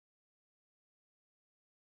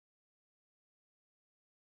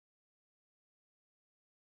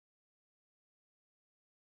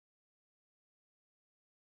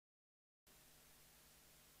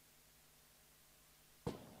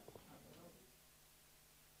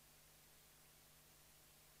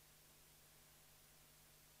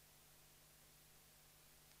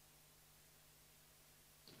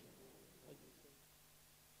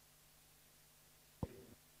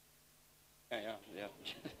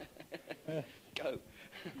Go.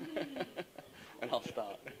 And I'll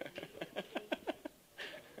start.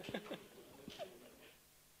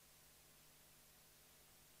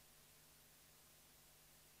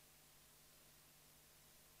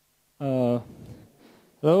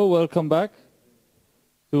 Hello, welcome back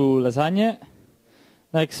to Lasagne.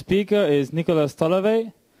 Next speaker is Nicolas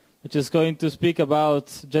Tollervey, which is going to speak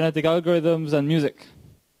about genetic algorithms and music.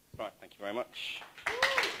 Right, thank you very much.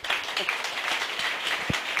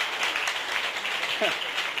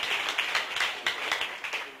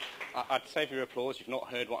 I'd save your applause. You've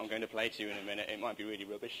not heard what I'm going to play to you in a minute. It might be really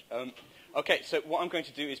rubbish. Okay, so what I'm going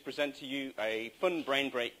to do is present to you a fun brain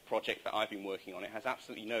break project that I've been working on. It has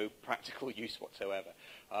absolutely no practical use whatsoever.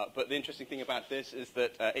 But the interesting thing about this is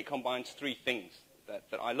that it combines three things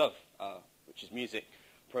that I love, which is music,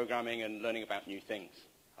 programming, and learning about new things,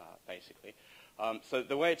 basically. So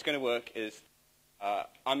the way it's going to work is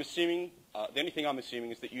I'm assuming, the only thing I'm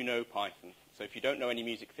assuming is that you know Python. So if you don't know any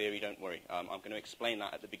music theory, don't worry. I'm going to explain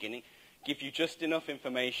that at the beginning, give you just enough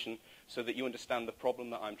information so that you understand the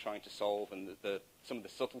problem that I'm trying to solve and some of the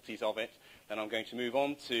subtleties of it. Then I'm going to move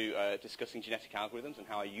on to discussing genetic algorithms and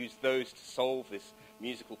how I use those to solve this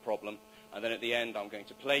musical problem. And then at the end, I'm going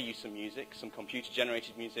to play you some music, some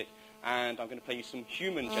computer-generated music, and I'm going to play you some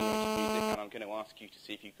human-generated music, and I'm going to ask you to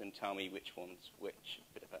see if you can tell me which one's which.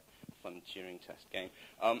 A bit of a fun Turing test game.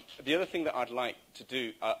 The other thing that I'd like to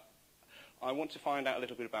do, I want to find out a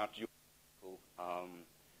little bit about your, I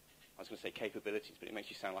was going to say capabilities, but it makes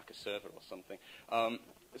you sound like a server or something.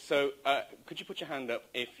 So could you put your hand up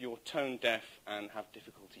if you're tone deaf and have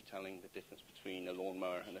difficulty telling the difference between a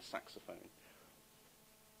lawnmower and a saxophone?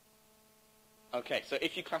 Okay, so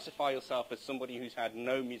if you classify yourself as somebody who's had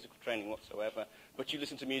no musical training whatsoever, but you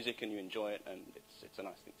listen to music and you enjoy it, and it's a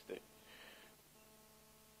nice thing to do.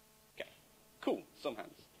 Okay, cool, some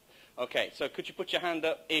hands. Okay, so could you put your hand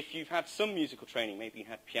up if you've had some musical training? Maybe you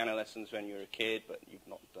had piano lessons when you were a kid, but you've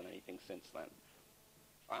not done anything since then.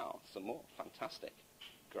 Wow, some more. Fantastic.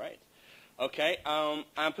 Great. Okay,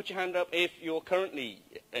 and put your hand up if you're currently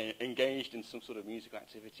engaged in some sort of musical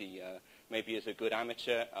activity, maybe as a good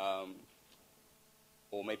amateur,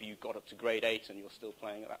 or maybe you got up to grade 8 and you're still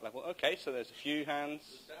playing at that level. Okay, so there's a few hands.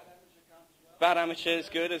 Bad amateurs,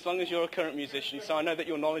 good, as long as you're a current musician. So I know that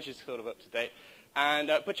your knowledge is sort of up to date.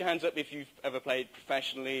 And put your hands up if you've ever played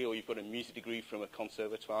professionally or you've got a music degree from a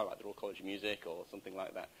conservatoire, like the Royal College of Music or something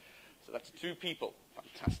like that. So that's 2 people.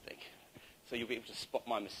 Fantastic. So you'll be able to spot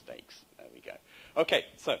my mistakes. There we go. Okay,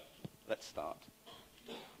 so let's start.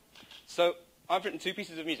 So I've written 2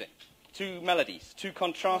 pieces of music, 2 melodies, 2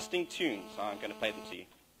 contrasting tunes. I'm going to play them to you.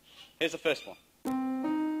 Here's the first one.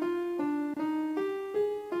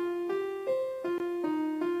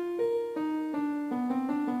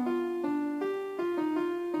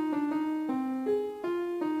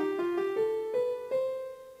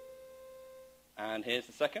 And here's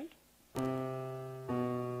the second.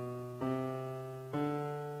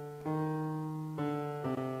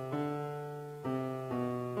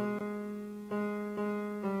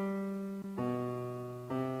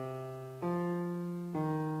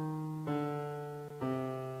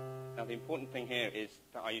 Now the important thing here is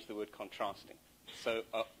that I use the word contrasting. So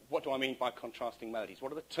what do I mean by contrasting melodies?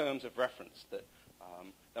 What are the terms of reference that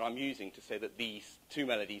I'm using to say that these 2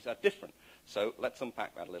 melodies are different? So let's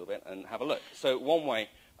unpack that a little bit and have a look. So one way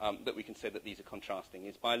that we can say that these are contrasting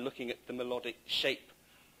is by looking at the melodic shape,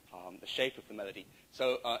 the shape of the melody.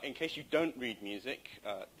 So in case you don't read music,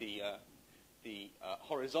 the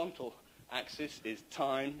horizontal axis is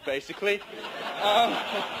time, basically.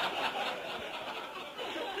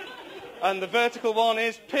 And the vertical one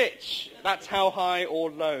is pitch. That's how high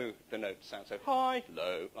or low the notes sound. So high,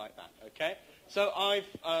 low, like that, okay? So I've,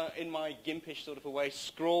 in my gimpish sort of a way,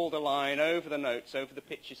 scrawled a line over the notes, over the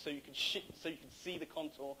pitches, so you can see the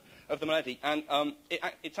contour of the melody. And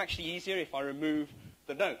it's actually easier if I remove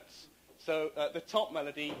the notes. So the top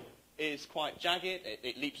melody is quite jagged.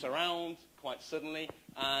 It leaps around quite suddenly.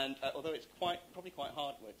 And although it's probably quite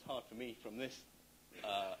hard, well, it's hard for me from this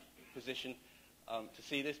position to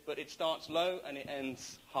see this, but it starts low and it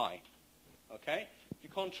ends high. Okay? If you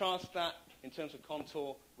contrast that in terms of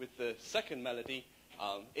contour with the second melody,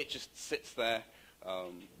 it just sits there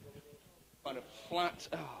kind of flat.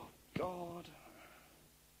 Oh, God.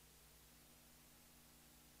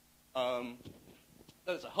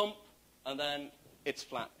 There's a hump, and then it's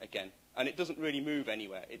flat again. And it doesn't really move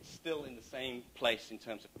anywhere. It's still in the same place in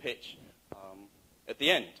terms of pitch at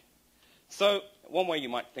the end. So one way you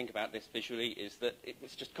might think about this visually is that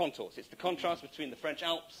it's just contours. It's the contrast between the French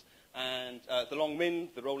Alps and the Long Mynd,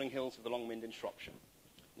 the rolling hills of the Long Mynd in Shropshire,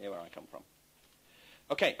 near where I come from.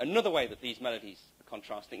 Okay, another way that these melodies are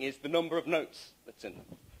contrasting is the number of notes that's in them.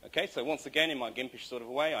 Okay, so once again, in my gimpish sort of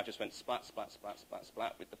a way, I just went splat, splat, splat, splat,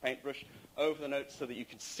 splat with the paintbrush over the notes so that you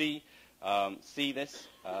can see this.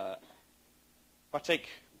 If I take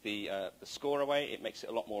the score away, it makes it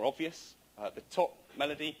a lot more obvious. The top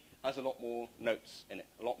melody has a lot more notes in it,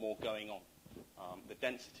 a lot more going on. The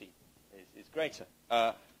density is greater.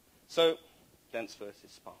 So, dense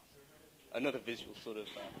versus sparse. Another visual sort of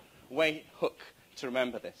hook to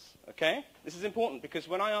remember this, okay? This is important because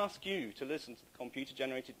when I ask you to listen to the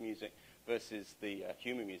computer-generated music versus the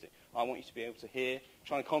human music, I want you to be able to hear,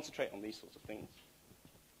 try and concentrate on these sorts of things.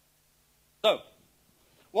 So,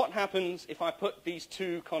 what happens if I put these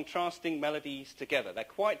two contrasting melodies together? They're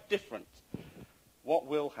quite different. What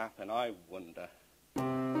will happen, I wonder?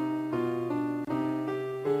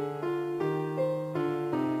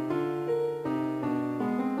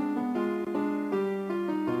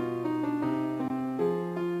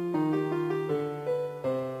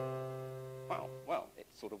 Well, it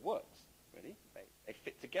sort of works, really. They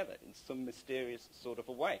fit together in some mysterious sort of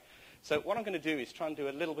a way. So what I'm going to do is try and do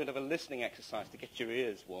a little bit of a listening exercise to get your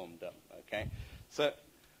ears warmed up, okay? So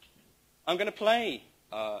I'm going to play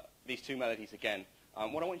these two melodies again.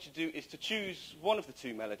 What I want you to do is to choose one of the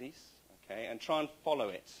two melodies, okay, and try and follow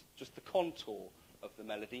it, just the contour of the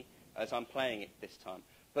melody as I'm playing it this time.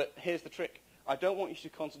 But here's the trick. I don't want you to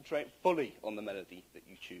concentrate fully on the melody that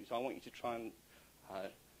you choose. I want you to try and,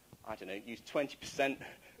 I don't know, use 20%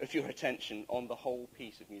 of your attention on the whole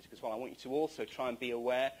piece of music as well. I want you to also try and be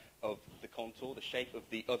aware of the contour, the shape of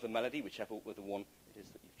the other melody, whichever other one it is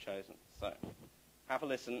that you've chosen. So, have a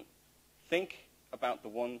listen. Think about the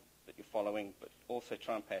one that you're following, but also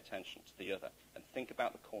try and pay attention to the other. And think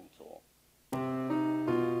about the contour.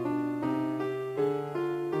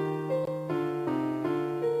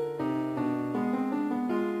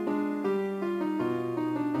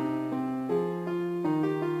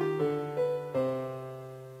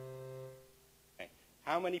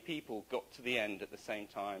 How many people got to the end at the same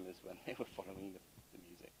time as when they were following the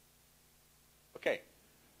music? Okay.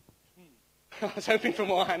 I was hoping for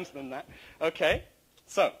more hands than that. Okay.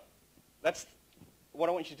 So, what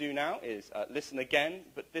I want you to do now is listen again,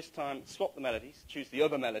 but this time swap the melodies, choose the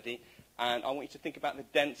other melody, and I want you to think about the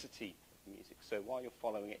density of the music. So while you're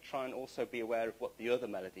following it, try and also be aware of what the other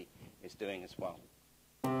melody is doing as well.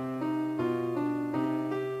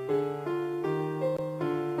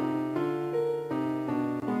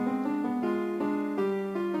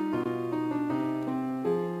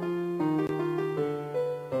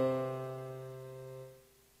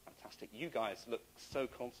 You guys look so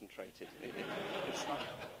concentrated. It's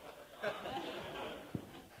like...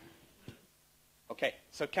 Okay,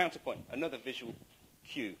 so counterpoint, another visual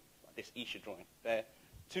cue, like this Isha drawing. They're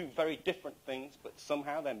two very different things, but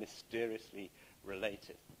somehow they're mysteriously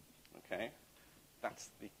related. Okay?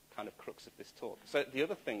 That's the kind of crux of this talk. So the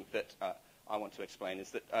other thing that I want to explain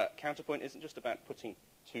is that counterpoint isn't just about putting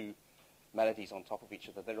two melodies on top of each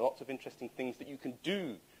other. There are lots of interesting things that you can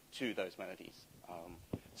do to those melodies.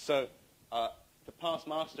 The past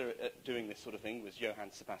master at doing this sort of thing was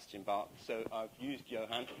Johann Sebastian Bach, so I've used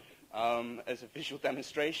Johann as a visual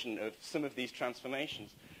demonstration of some of these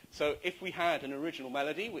transformations. So if we had an original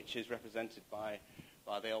melody, which is represented by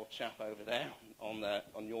the old chap over there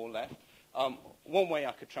on your left, one way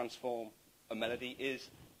I could transform a melody is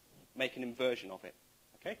make an inversion of it.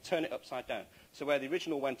 Okay? Turn it upside down. So where the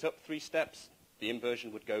original went up 3 steps, the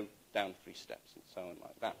inversion would go down 3 steps, and so on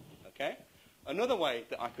like that. Okay? Another way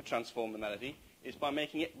that I could transform the melody is by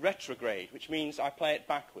making it retrograde, which means I play it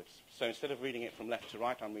backwards. So instead of reading it from left to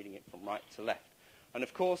right, I'm reading it from right to left. And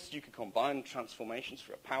of course, you could combine transformations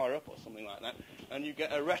for a power-up or something like that, and you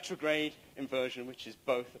get a retrograde inversion, which is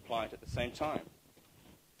both applied at the same time.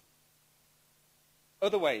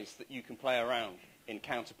 Other ways that you can play around in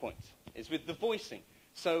counterpoint is with the voicing.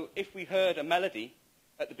 So if we heard a melody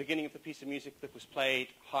at the beginning of the piece of music that was played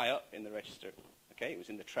high up in the register, okay, it was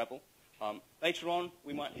in the treble, later on,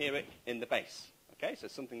 we might hear it in the bass. Okay, so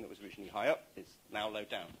something that was originally high up is now low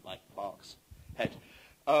down, like Bach's head.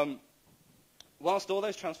 Whilst all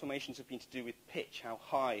those transformations have been to do with pitch, how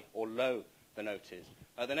high or low the note is,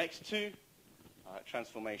 the next two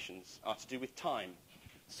transformations are to do with time.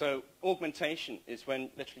 So augmentation is when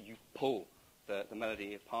literally you pull the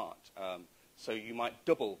melody apart. So you might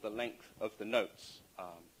double the length of the notes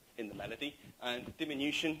in the melody, and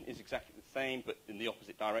diminution is exactly the same, but in the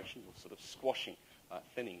opposite direction. You're sort of squashing,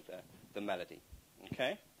 thinning the melody.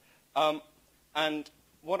 Okay? And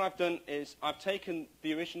what I've done is I've taken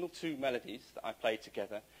the original 2 melodies that I played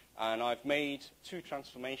together, and I've made 2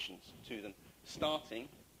 transformations to them, starting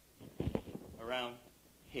around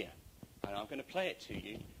here. And I'm going to play it to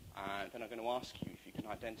you, and then I'm going to ask you if you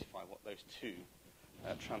identify what those two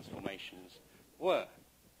transformations were.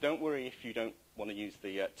 Don't worry if you don't want to use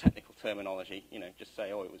the technical terminology. You know, just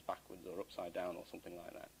say, oh, it was backwards or upside down or something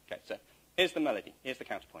like that. Okay, so here's the melody. Here's the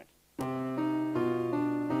counterpoint.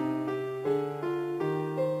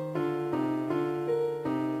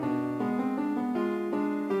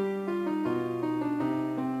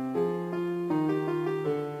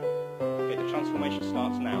 Okay, the transformation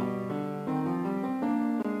starts now.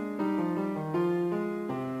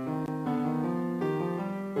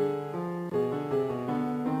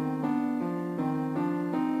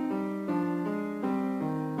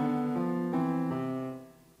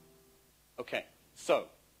 Okay, so,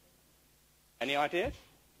 any ideas?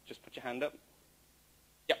 Just put your hand up.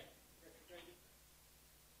 Yep.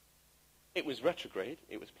 It was retrograde.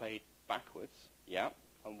 It was played backwards. Yeah.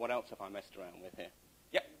 And what else have I messed around with here?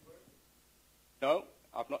 Yep. No,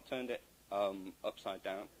 I've not turned it upside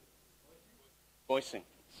down. Voicing.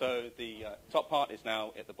 So the top part is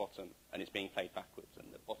now at the bottom, and it's being played backwards,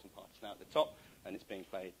 and the bottom part is now at the top, and it's being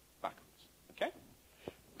played backwards. Okay?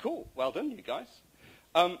 Cool. Well done, you guys.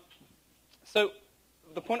 So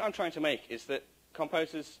the point I'm trying to make is that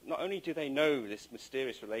composers, not only do they know this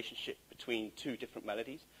mysterious relationship between two different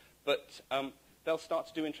melodies, but they'll start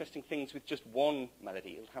to do interesting things with just one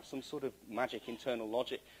melody. It'll have some sort of magic internal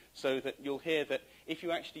logic, so that you'll hear that if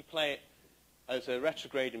you actually play it as a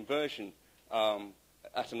retrograde inversion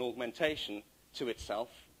at an augmentation to itself,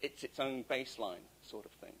 it's its own bass line sort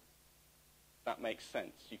of thing. That makes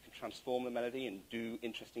sense. You can transform the melody and do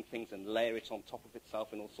interesting things and layer it on top of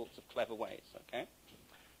itself in all sorts of clever ways, okay?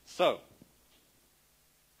 So,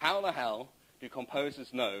 how the hell do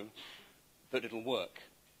composers know that it'll work?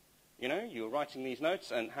 You know, you're writing these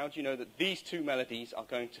notes, and how do you know that these two melodies are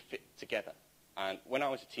going to fit together? And when I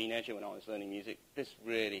was a teenager, when I was learning music, this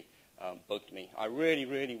really bugged me. I really,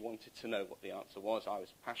 really wanted to know what the answer was. I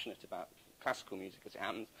was passionate about classical music, as it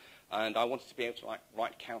happens, and I wanted to be able to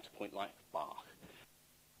write counterpoint like Bach.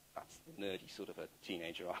 That's the nerdy sort of a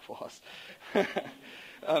teenager I was.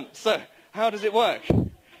 So, how does it work?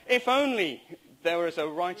 If only there was a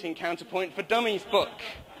writing counterpoint for dummies book,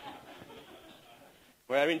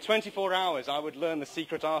 where in 24 hours I would learn the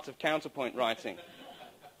secret art of counterpoint writing.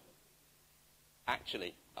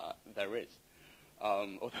 Actually, there is,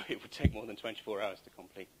 although it would take more than 24 hours to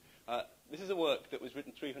complete. This is a work that was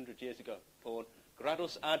written 300 years ago called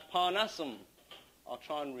Gradus ad Parnassum. I'll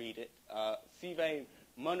try and read it. Sive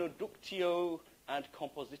manuductio ad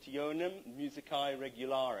compositionem musicae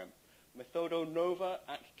regularem. Methodo nova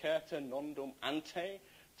ac certa nondum ante,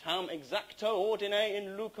 tam exacta ordine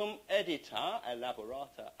in lucum edita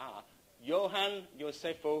elaborata a Johann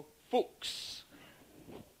Josepho Fuchs.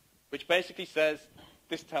 Which basically says,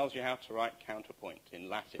 this tells you how to write counterpoint in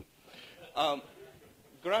Latin.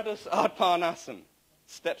 Gradus ad Parnassum,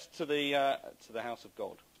 steps to the house of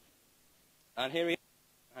God. And here he is,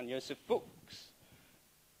 and Joseph Fuchs.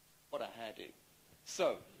 What a hairdo.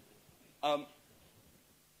 So,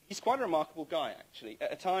 he's quite a remarkable guy, actually.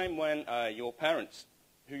 At a time when your parents,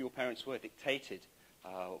 who your parents were, dictated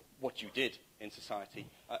what you did in society,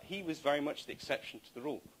 he was very much the exception to the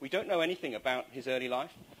rule. We don't know anything about his early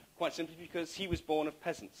life, quite simply because he was born of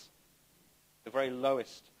peasants, the very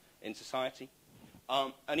lowest in society.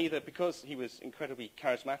 And either because he was incredibly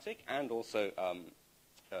charismatic and also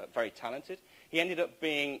very talented, he ended up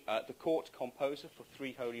being the court composer for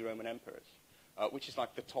 3 Holy Roman Emperors, which is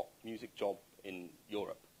like the top music job in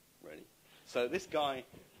Europe, really. So this guy,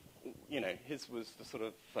 you know, his was the sort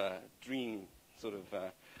of dream,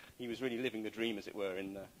 he was really living the dream, as it were,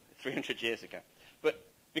 in 300 years ago. But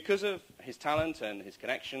because of his talent and his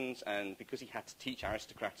connections, and because he had to teach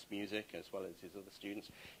aristocrats music as well as his other students,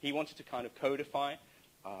 he wanted to kind of codify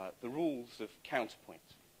the rules of counterpoint.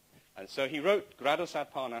 And so he wrote Gradus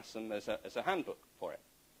ad Parnassum as a handbook for it.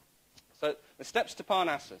 So the steps to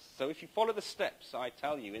Parnassus. So if you follow the steps I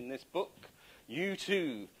tell you in this book, you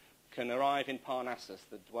too can arrive in Parnassus,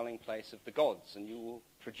 the dwelling place of the gods, and you will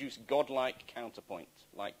produce godlike counterpoint,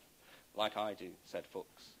 like I do, said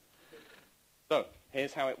Fuchs. So,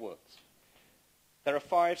 here's how it works. There are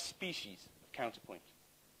 5 species of counterpoint.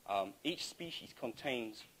 Each species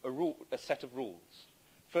contains a set of rules.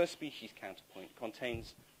 First species counterpoint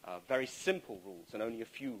contains very simple rules and only a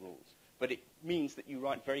few rules, but it means that you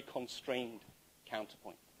write very constrained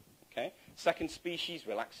counterpoint. Okay? Second species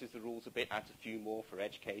relaxes the rules a bit, adds a few more for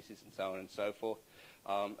edge cases and so on and so forth.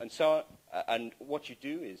 And what you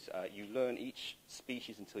do is you learn each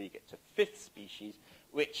species until you get to 5th species,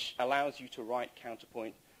 which allows you to write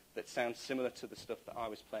counterpoint that sounds similar to the stuff that I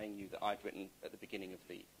was playing you that I'd written at the beginning of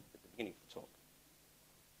the talk.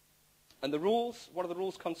 And the rules, what are the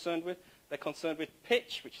rules concerned with? They're concerned with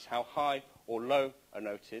pitch, which is how high or low a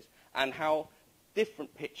note is, and how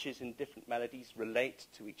different pitches in different melodies relate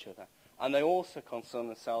to each other. And they also concern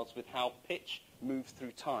themselves with how pitch moves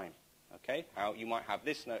through time. Okay? How you might have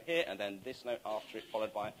this note here, and then this note after it,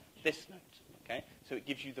 followed by this note. Okay? So it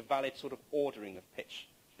gives you the valid sort of ordering of pitch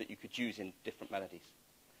that you could use in different melodies.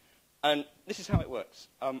 And this is how it works.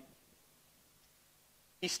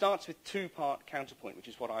 He starts with two-part counterpoint, which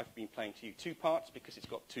is what I've been playing to you. Two parts because it's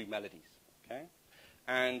got two melodies. Okay?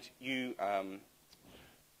 And you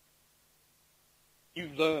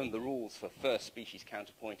learn the rules for first species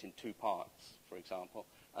counterpoint in two parts, for example.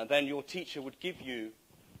 And then your teacher would give you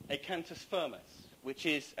a cantus firmus, which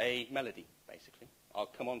is a melody, basically. I'll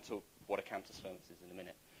come on to what a cantus firmus is in a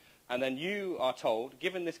minute. And then you are told,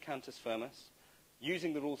 given this cantus firmus,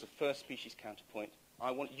 using the rules of first species counterpoint,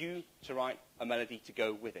 I want you to write a melody to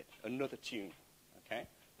go with it, another tune, okay,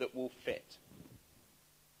 that will fit.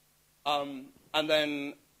 And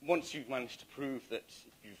then once you've managed to prove that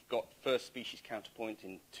you've got first species counterpoint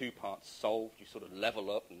in two parts solved, you sort of level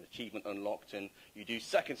up and achievement unlocked, and you do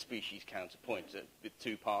second species counterpoint with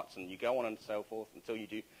two parts, and you go on and so forth until you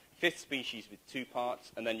do fifth species with two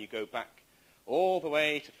parts, and then you go back all the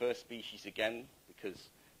way to first species again, because,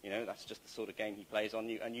 you know, that's just the sort of game he plays on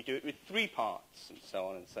you, and you do it with three parts, and so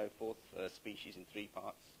on and so forth, first species in three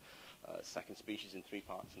parts, second species in three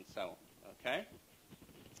parts, and so on, okay?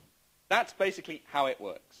 That's basically how it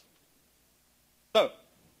works. So,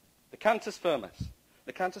 the cantus firmus.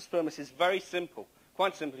 The cantus firmus is very simple,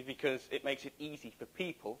 quite simply because it makes it easy for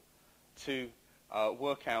people to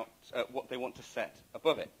work out what they want to set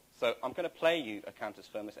above it. So I'm going to play you a cantus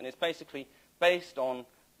firmus, and it's basically based on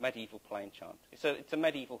medieval plain chant. It's a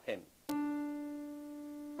medieval hymn.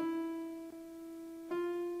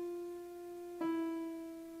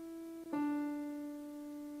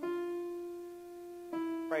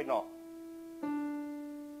 Afraid not.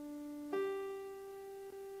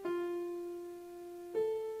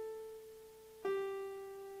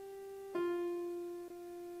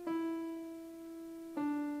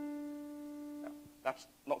 That's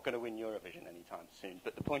not going to win Eurovision anytime soon,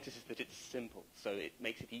 but the point is that it's simple, so it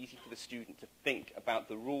makes it easy for the student to think about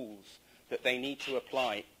the rules that they need to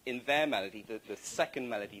apply in their melody, the second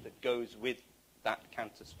melody that goes with that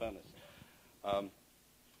cantus firmus.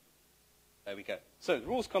 There we go. So, the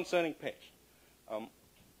rules concerning pitch. Some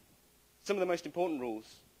of the most important rules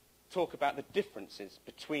talk about the differences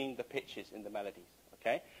between the pitches in the melodies,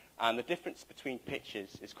 okay? And the difference between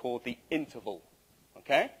pitches is called the interval,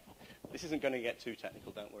 okay? This isn't going to get too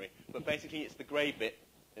technical, don't worry. But basically, it's the grey bit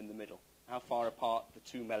in the middle, how far apart the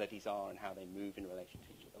two melodies are and how they move in relation to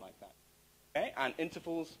each other like that. Okay? And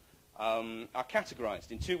intervals are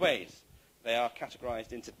categorized in two ways. They are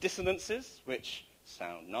categorized into dissonances, which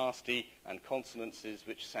sound nasty, and consonances,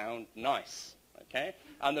 which sound nice. Okay?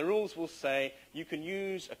 And the rules will say you can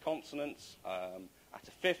use a consonant at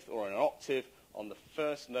a fifth or an octave on the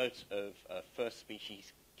first note of first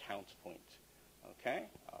species counterpoint. Okay?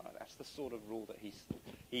 That's the sort of rule that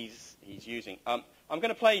he's using. I'm going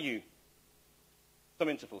to play you some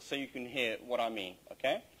intervals so you can hear what I mean.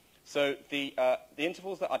 Okay? So the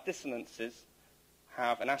intervals that are dissonances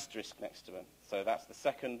have an asterisk next to them. So that's the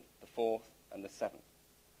second, the fourth, and the seventh.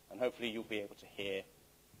 And hopefully you'll be able to hear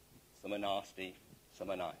some are nasty, some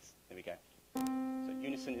are nice. Here we go. So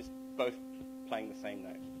unison is both playing the same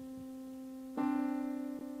note.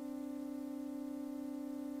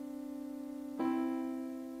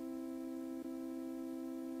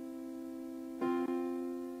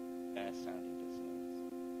 Sounding dissonance.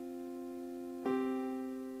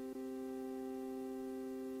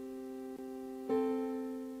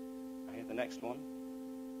 I hear the next one.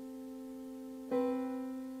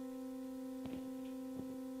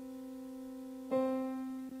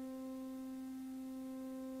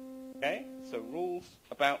 Okay, so rules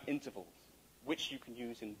about intervals, which you can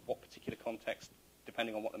use in what particular context,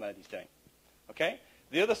 depending on what the melody's doing. Okay,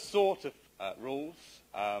 the other sort of rules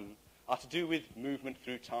are to do with movement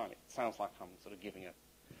through time. It sounds like I'm sort of giving a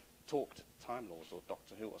talk to Time Lords or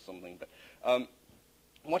Doctor Who or something, but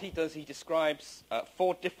what he does, he describes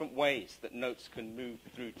 4 different ways that notes can move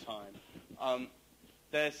through time.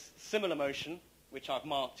 There's similar motion, which I've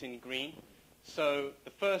marked in green. So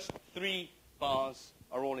the first 3 bars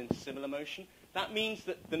are all in similar motion. That means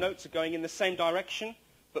that the notes are going in the same direction,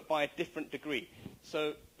 but by a different degree.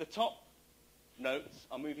 So the top notes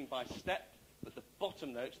are moving by step, but the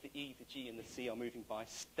bottom notes, the E, the G, and the C, are moving by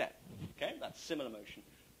step. Okay, that's similar motion.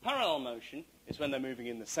 Parallel motion is when they're moving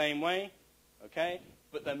in the same way, okay,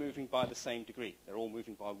 but they're moving by the same degree. They're all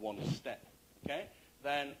moving by 1 step. Okay,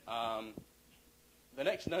 then the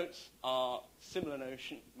next notes are similar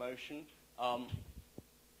motion,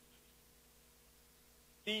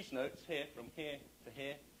 these notes here, from here to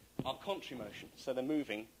here, are contrary motion. So they're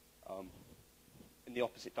moving in the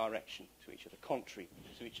opposite direction to each other, contrary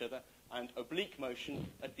to each other. And oblique motion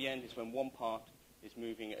at the end is when one part is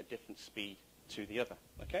moving at a different speed to the other.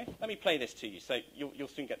 Okay? Let me play this to you, so you'll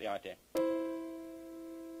soon get the idea.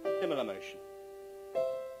 Similar motion.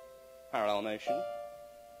 Parallel motion.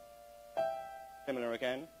 Similar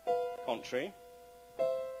again. Contrary.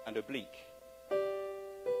 And oblique. Okay.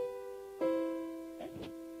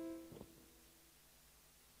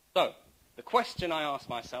 So, the question I asked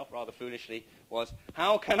myself, rather foolishly, was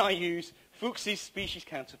how can I use Fuchs's species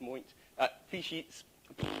counterpoint,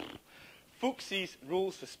 Fuchs's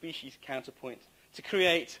rules for species counterpoint to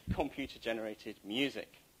create computer-generated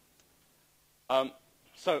music?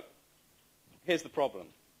 So, here's the problem.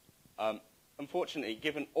 Unfortunately,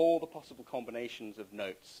 given all the possible combinations of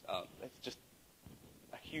notes, there's just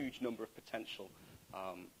a huge number of potential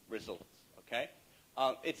results. Okay,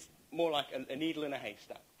 it's more like a needle in a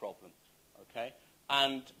haystack problem. Okay,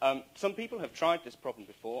 and some people have tried this problem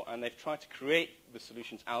before, and they've tried to create the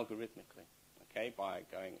solutions algorithmically. Okay, by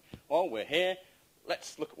going, well, we're here.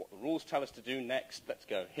 Let's look at what the rules tell us to do next. Let's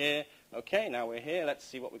go here. Okay, now we're here. Let's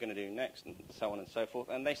see what we're going to do next, and so on and so forth.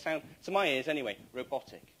 And they sound, to my ears anyway,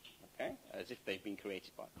 robotic. Okay, as if they've been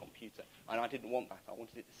created by a computer. And I didn't want that. I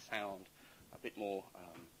wanted it to sound a bit more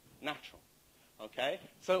natural. Okay,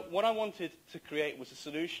 so what I wanted to create was a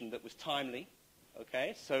solution that was timely.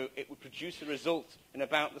 Okay, so it would produce a result in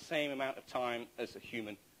about the same amount of time as a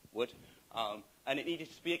human would. And it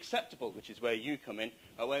needed to be acceptable, which is where you come in,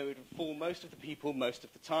 where it would fool most of the people most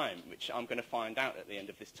of the time, which I'm going to find out at the end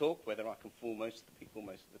of this talk, whether I can fool most of the people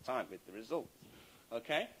most of the time with the results.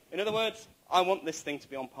 Okay? In other words, I want this thing to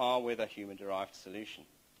be on par with a human-derived solution.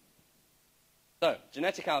 So,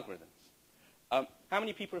 genetic algorithms. How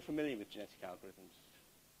many people are familiar with genetic algorithms?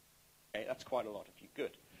 Okay, that's quite a lot of you.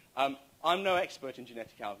 Good. I'm no expert in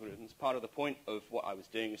genetic algorithms. Part of the point of what I was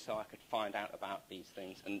doing is so I could find out about these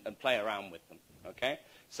things and play around with them. Okay?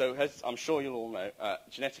 So as I'm sure you'll all know,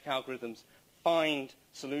 genetic algorithms find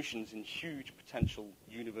solutions in huge potential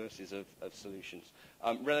universes of solutions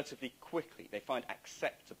relatively quickly. They find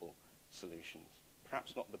acceptable solutions.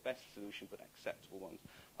 Perhaps not the best solution, but acceptable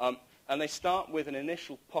ones. And they start with an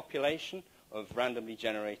initial population of randomly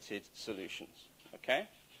generated solutions. Okay?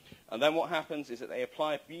 And then what happens is that they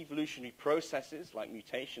apply evolutionary processes like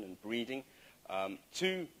mutation and breeding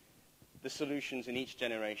to the solutions in each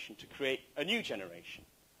generation to create a new generation.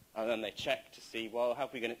 And then they check to see, well,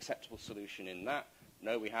 have we got an acceptable solution in that?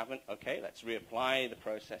 No, we haven't. Okay, let's reapply the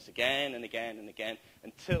process again and again and again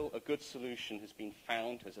until a good solution has been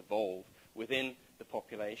found, has evolved within the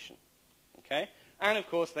population. Okay? And, of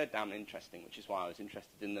course, they're damn interesting, which is why I was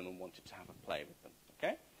interested in them and wanted to have a play with them.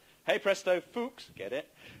 Okay? Hey presto, Fuchs, get it,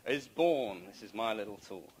 is born. This is my little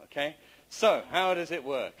tool, okay? So, how does it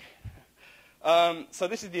work? So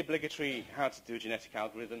this is the obligatory how to do a genetic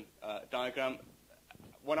algorithm diagram.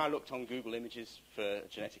 When I looked on Google Images for a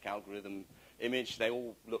genetic algorithm image, they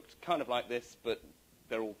all looked kind of like this, but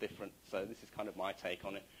they're all different. So this is kind of my take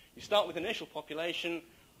on it. You start with initial population.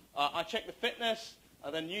 I check the fitness,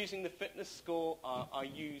 and then using the fitness score, I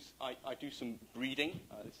do some breeding.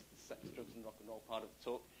 This is the sex, drugs, and rock and roll part of the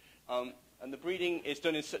talk. And the breeding is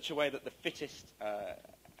done in such a way that the fittest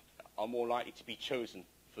are more likely to be chosen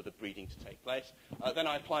for the breeding to take place. Then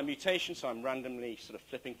I apply mutation, so I'm randomly sort of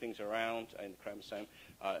flipping things around in the chromosome.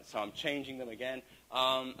 So I'm changing them again,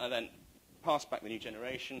 and then pass back the new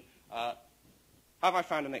generation. Have I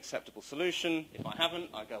found an acceptable solution? If I haven't,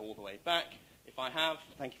 I go all the way back. If I have,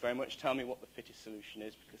 thank you very much, tell me what the fittest solution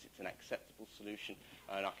is, because it's an acceptable solution,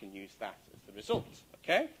 and I can use that as the result.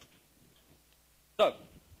 Okay? So,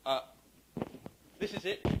 this is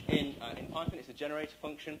it in Python. It's a generator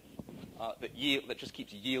function that just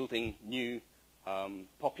keeps yielding new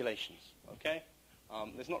populations. Okay?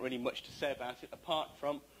 There's not really much to say about it, apart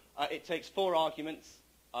from it takes 4 arguments.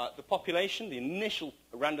 The population, the initial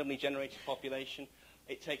randomly generated population,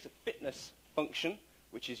 it takes a fitness function,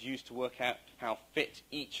 which is used to work out how fit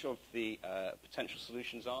each of the potential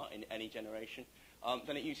solutions are in any generation.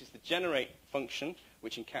 Then it uses the generate function,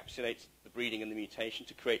 which encapsulates the breeding and the mutation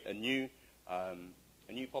to create a new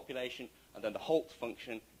population. And then the halt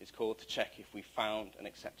function is called to check if we found an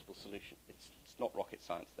acceptable solution. It's not rocket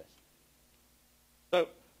science, this. So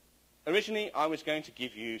originally, I was going to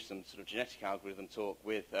give you some sort of genetic algorithm talk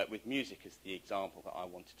with music as the example that I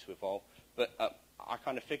wanted to evolve. But I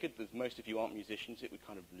kind of figured that most of you aren't musicians, it would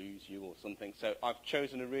kind of lose you or something. So I've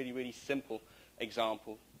chosen a really, really simple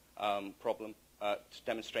example problem to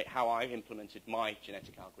demonstrate how I implemented my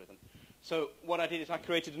genetic algorithm. So what I did is I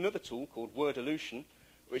created another tool called word elution,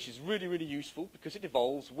 which is really, really useful because it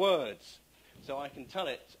evolves words. So I can tell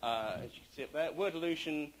it, as you can see up there, word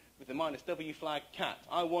elution with the -w flag cat.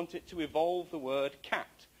 I want it to evolve the word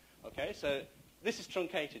cat. Okay, so this is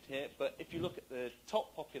truncated here, but if you look at the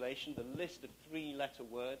top population, the list of 3-letter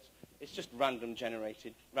words, it's just randomly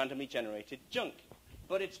generated junk.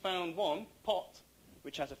 But it's found one, pot,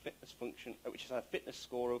 which has a fitness function, which has a fitness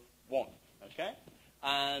score of 1. Okay,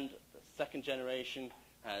 and the second generation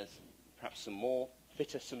has perhaps some more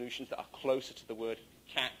fitter solutions that are closer to the word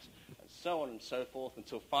cat, and so on and so forth,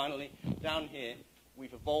 until finally, down here,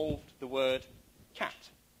 we've evolved the word cat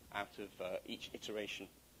out of each iteration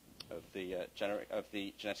of the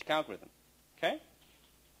genetic algorithm. Okay?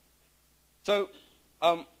 So,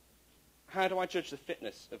 how do I judge the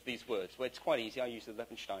fitness of these words? Well, it's quite easy. I use the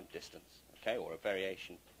Levenshtein distance, okay, or a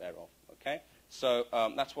variation thereof. Okay? So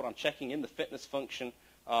that's what I'm checking in the fitness function,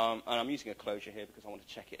 and I'm using a closure here because I want to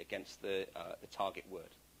check it against the target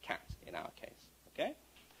word, cat, in our case. Okay?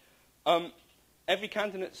 Every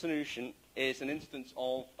candidate solution is an instance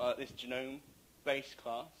of this genome base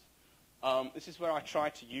class. This is where I try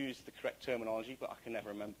to use the correct terminology, but I can never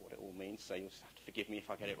remember what it all means, so you'll just have to forgive me if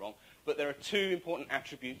I get it wrong. But there are 2 important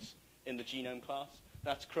attributes in the genome class.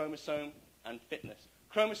 That's chromosome and fitness.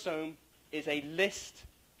 Chromosome is a list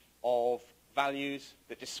of values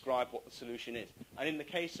that describe what the solution is. And in the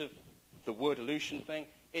case of the word elution thing,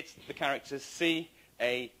 it's the characters C,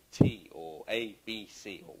 A, T, or A, B,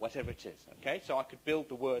 C, or whatever it is. Okay? So I could build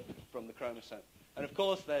the word from the chromosome. And of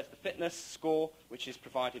course, there's the fitness score, which is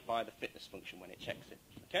provided by the fitness function when it checks it.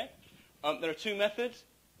 Okay? There are 2 methods.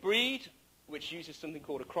 Breed, which uses something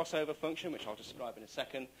called a crossover function, which I'll describe in a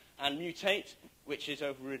second, and mutate, which is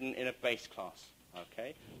overridden in a base class.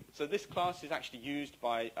 Okay? So this class is actually used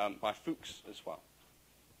by Fuchs as well.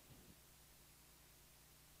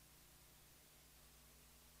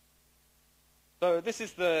 So this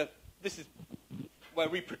is where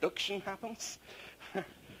reproduction happens.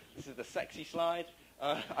 This is the sexy slide.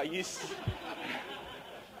 I use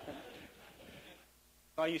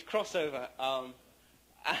crossover,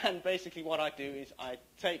 and basically what I do is I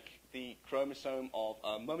take the chromosome of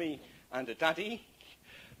a mummy and a daddy,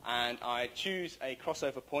 and I choose a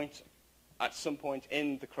crossover point at some point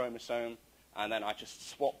in the chromosome, and then I just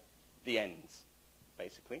swap the ends,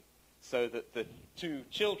 basically, so that the 2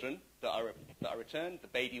 children that are returned, the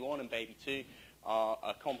baby 1 and baby 2, are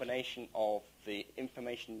a combination of the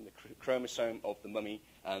information in the chromosome of the mummy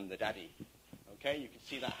and the daddy. Okay, you can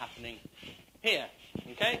see that happening here.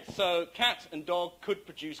 Okay, so cat and dog could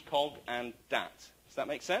produce cog and dat. Does that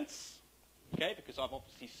make sense? Okay, because I've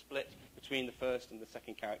obviously split between the first and the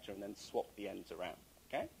second character and then swapped the ends around.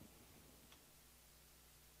 Okay?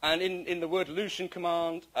 And in the word elution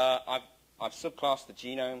command, I've subclassed the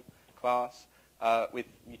genome class with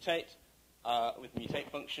mutate. With the mutate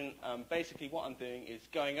function, basically what I'm doing is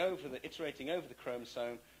iterating over the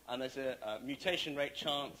chromosome, and there's a mutation rate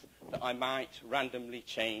chance that I might randomly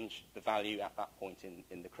change the value at that point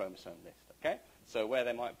in the chromosome list. Okay, so where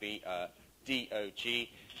there might be DOG,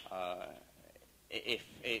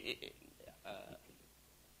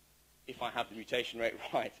 if I have the mutation rate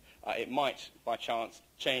right, it might by chance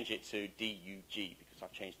change it to DUG because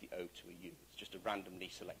I've changed the O to a U. It's just a randomly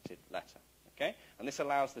selected letter. Okay? And this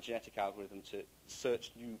allows the genetic algorithm to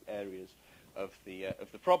search new areas of the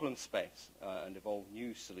problem space and evolve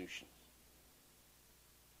new solutions.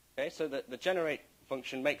 Okay, so the generate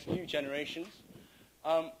function makes new generations.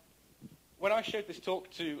 When I showed this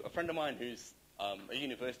talk to a friend of mine who's a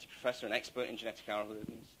university professor and expert in genetic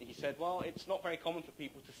algorithms, he said, well, it's not very common for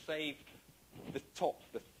people to save the top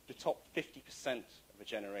 50% of a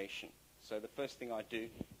generation. So the first thing I do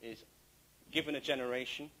is, given a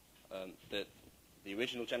generation, the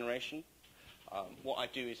original generation, what I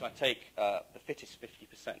do is I take the fittest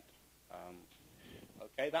 50%.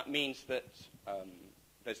 Okay, that means that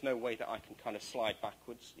there's no way that I can kind of slide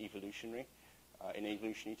backwards in evolutionary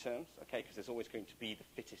terms, okay, because there's always going to be the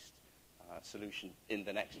fittest solution in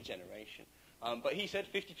the next generation. But he said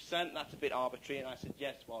 50%, that's a bit arbitrary, and I said,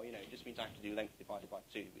 yes, well, it just means I have to do length divided by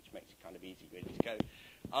 2, which makes it kind of easy, really, to go.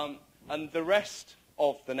 And the rest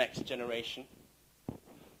of the next generation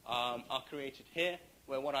are created here,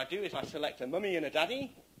 where what I do is I select a mummy and a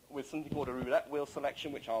daddy with something called a roulette wheel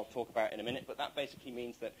selection, which I'll talk about in a minute, but that basically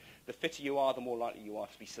means that the fitter you are, the more likely you are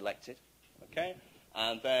to be selected. Okay?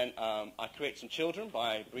 And then I create some children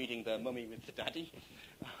by breeding the mummy with the daddy.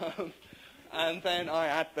 And then I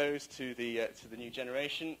add those to the new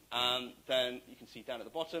generation. And then you can see down at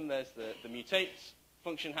the bottom, there's the mutate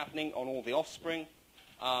function happening on all the offspring.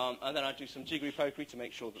 And then I do some jiggery-pokery to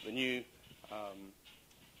make sure that the new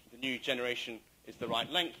new generation is the right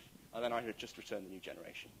length, and then I would just return the new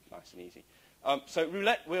generation. Nice and easy. So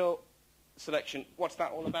roulette wheel selection, what's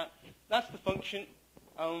that all about? That's the function,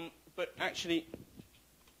 but actually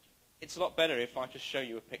it's a lot better if I just show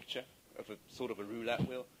you a picture of a sort of a roulette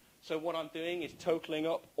wheel. So what I'm doing is totaling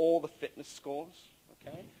up all the fitness scores.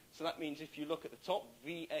 Okay? So that means if you look at the top,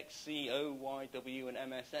 V, X, C, O, Y, W, and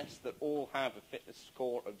MSS that all have a fitness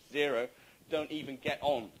score of 0 don't even get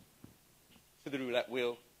on to the roulette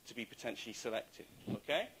wheel to be potentially selected.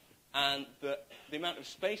 Okay? And the amount of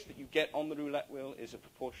space that you get on the roulette wheel is a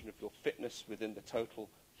proportion of your fitness within the total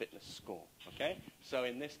fitness score. Okay? So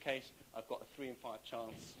in this case, I've got a 3 in 5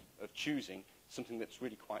 chance of choosing something that's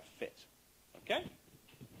really quite fit. Okay?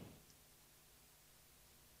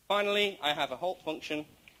 Finally, I have a halt function,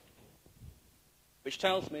 which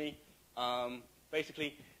tells me,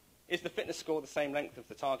 basically, is the fitness score the same length of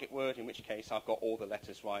the target word, in which case I've got all the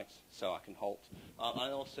letters right, so I can halt. I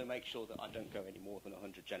also make sure that I don't go any more than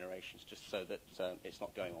 100 generations, just so that it's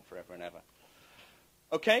not going on forever and ever.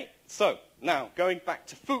 Okay, so now, going back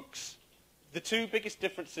to Fuchs, the two biggest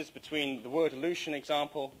differences between the word illusion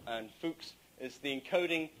example and Fuchs is the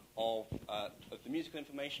encoding of the musical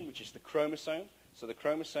information, which is the chromosome. So the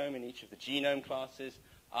chromosome in each of the genome classes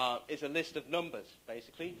is a list of numbers,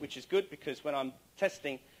 basically, which is good because when I'm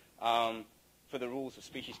testing for the rules of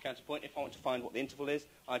species counterpoint, if I want to find what the interval is,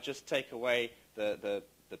 I just take away the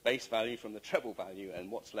base value from the treble value,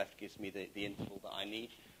 and what's left gives me the interval that I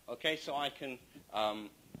need. Okay, so I can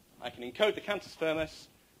encode the cantus firmus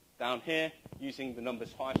down here using the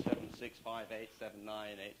numbers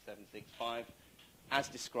 57658798765 as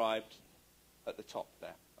described at the top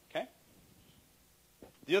there. Okay.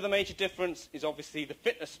 The other major difference is obviously the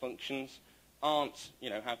fitness functions aren't,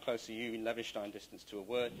 how close are you in Levenshtein distance to a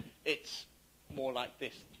word. It's more like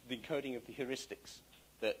this, the encoding of the heuristics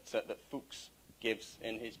that Fuchs gives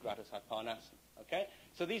in his Gradus ad Parnassum. Okay?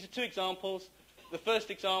 So these are two examples. The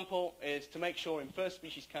first example is to make sure in first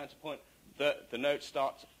species counterpoint that the note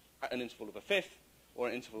starts at an interval of a fifth or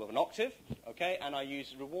an interval of an octave. Okay? And I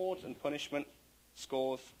use rewards and punishment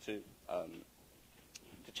scores to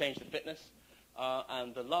change the fitness.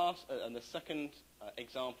 And the second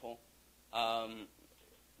example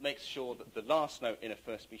makes sure that the last note in a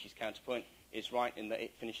first species counterpoint is right in that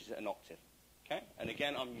it finishes at an octave. Okay? And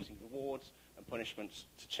again, I'm using rewards and punishments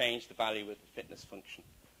to change the value of the fitness function.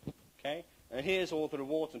 Okay? And here's all the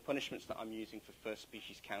rewards and punishments that I'm using for first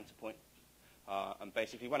species counterpoint. And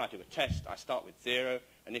basically, when I do a test, I start with 0,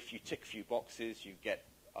 and if you tick a few boxes, you get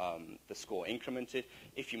the score incremented.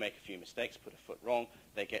 If you make a few mistakes, put a foot wrong,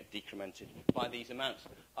 they get decremented by these amounts.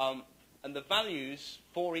 And the values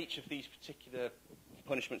for each of these particular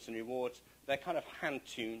punishments and rewards, they're kind of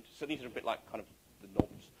hand-tuned. So these are a bit like kind of the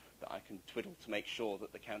knobs that I can twiddle to make sure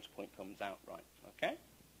that the counterpoint comes out right. Okay?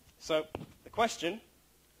 So the question,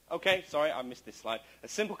 okay, sorry, I missed this slide. A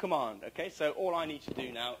simple command. Okay, so all I need to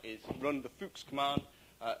do now is run the Fuchs command.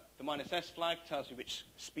 The -s flag tells me which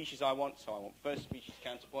species I want, so I want first species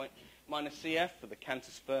counterpoint. -cf for the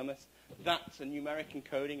cantus firmus. That's a numeric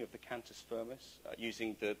encoding of the cantus firmus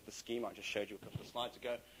using the scheme I just showed you a couple of slides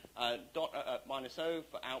ago. -o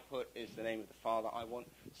for output is the name of the file that I want.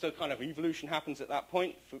 So kind of evolution happens at that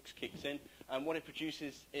point. Fuchs kicks in, and what it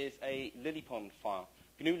produces is a Lillipond file.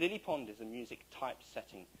 GNU Lillipond is a music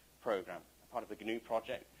typesetting program, part of the GNU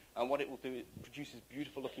project. And what it will do, it produces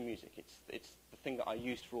beautiful-looking music. It's the thing that I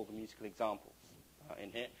used for all the musical examples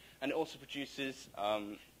in here. And it also produces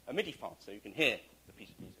a MIDI file, so you can hear the piece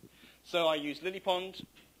of music. So I use Lillipond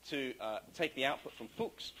to take the output from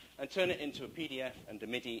Fuchs and turn it into a PDF and a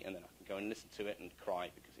MIDI, and then I can go and listen to it and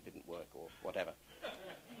cry because it didn't work or whatever.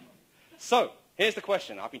 So here's the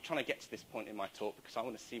question. I've been trying to get to this point in my talk because I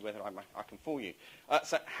want to see whether I can fool you.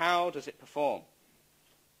 So how does it perform?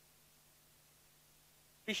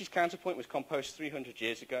 Species counterpoint was composed 300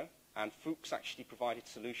 years ago, and Fuchs actually provided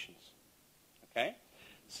solutions. Okay?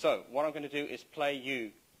 So what I'm going to do is play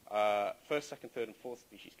you first, second, third, and fourth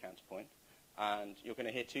species counterpoint, and you're going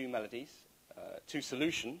to hear two melodies, two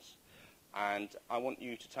solutions, and I want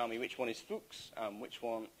you to tell me which one is Fuchs and which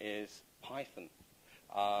one is Python.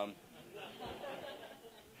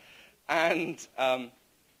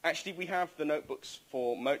 Actually, we have the notebooks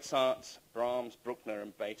for Mozart, Brahms, Bruckner,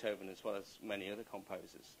 and Beethoven, as well as many other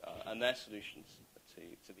composers, and their solutions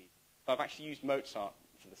to these. So I've actually used Mozart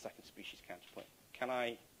for the second species counterpoint. Can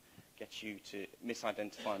I get you to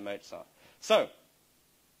misidentify Mozart? So,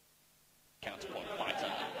 counterpoint,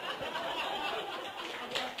 Python.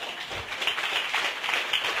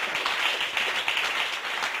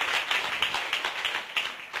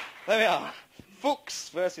 There we are. Fuchs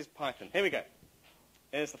versus Python. Here we go.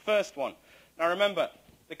 Here's the first one. Now remember,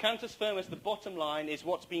 The cantus firmus, the bottom line, is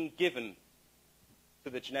what's being given to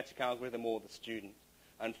the genetic algorithm or the student.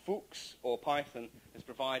 And Fuchs, or Python, has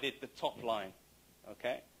provided the top line.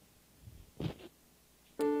 Okay?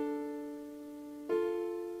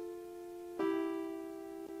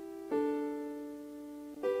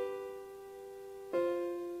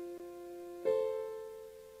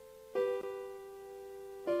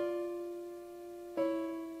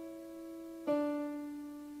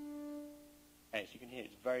 As you can hear,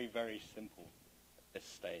 it's very, very simple at this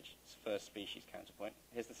stage. It's first species counterpoint.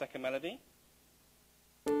 Here's the second melody.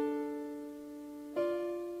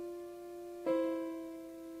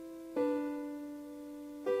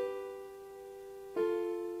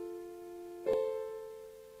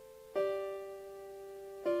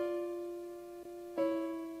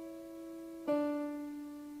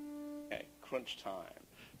 Okay, crunch time.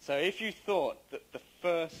 So if you thought that the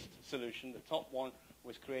first solution, the top one,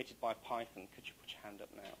 was created by Python, could you put your hand up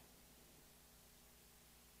now?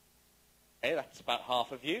 Okay, that's about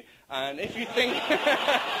half of you. And if you think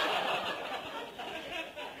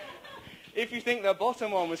if you think the bottom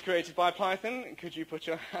one was created by Python, could you put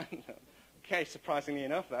your hand up? Okay, surprisingly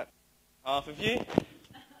enough, that's half of you.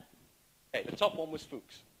 Okay, the top one was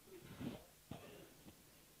Fuchs.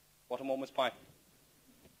 Bottom one was Python.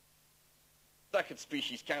 Second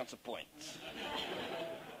species counterpoint.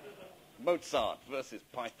 Mozart versus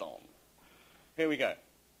Python. Here we go.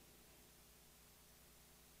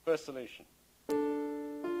 First solution.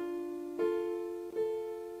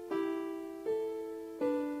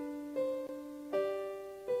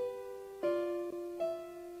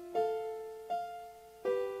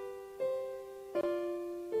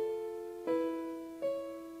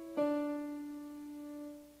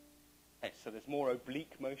 Okay, so there's more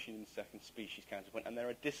oblique motion in second species counterpoint, and there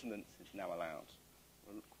are dissonances now allowed.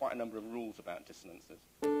 Quite a number of rules about dissonances.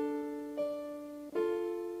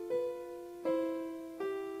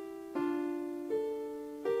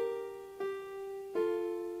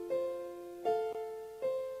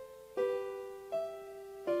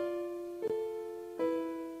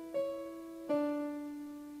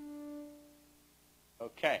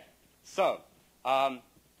 Okay, so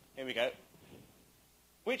here we go.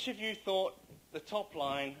 Which of you thought the top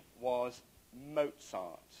line was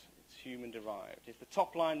Mozart? Human-derived. Is the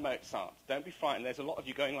top line Mozart? Don't be frightened. There's a lot of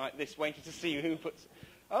you going like this, waiting to see who puts...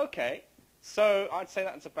 Okay, so I'd say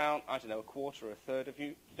that's about, I don't know, a quarter or a third of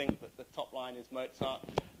you think that the top line is Mozart.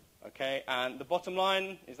 Okay, and the bottom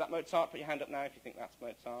line, is that Mozart? Put your hand up now if you think that's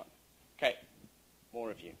Mozart. Okay, more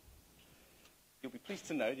of you. You'll be pleased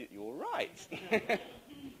to know that you're right.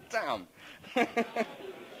 Damn.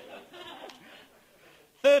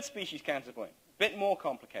 Third species counterpoint. Bit more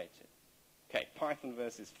complicated. Okay, Python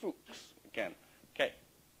versus Fuchs, again. Okay,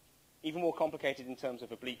 even more complicated in terms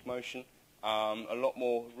of oblique motion. A lot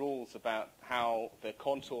more rules about how the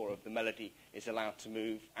contour of the melody is allowed to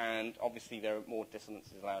move, and obviously there are more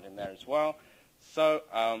dissonances allowed in there as well. So,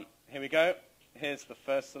 here we go. Here's the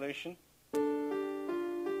first solution.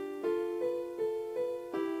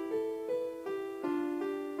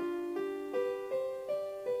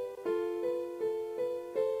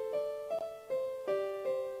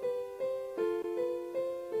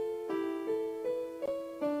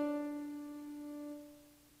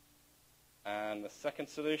 And the second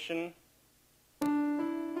solution.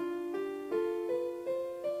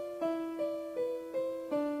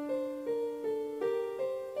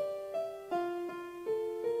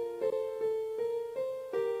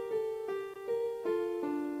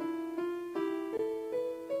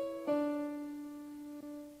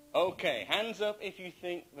 Okay, hands up if you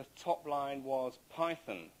think the top line was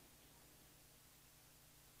Python.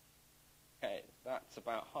 Okay, that's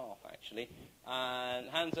about half actually. And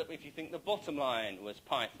hands up if you think the bottom line was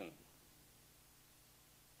Python.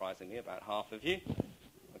 Surprisingly, about half of you.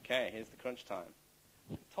 Okay, here's the crunch time.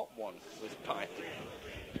 The top one was Python.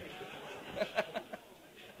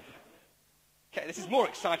 Okay, this is more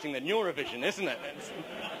exciting than Eurovision, isn't it?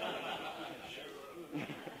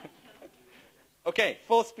 Okay,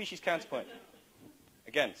 fourth species counterpoint.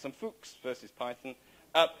 Again, some Fuchs versus Python.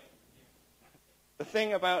 The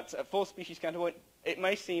thing about fourth species counterpoint, it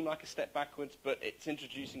may seem like a step backwards, but it's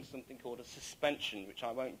introducing something called a suspension, which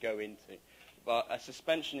I won't go into. But a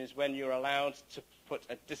suspension is when you're allowed to put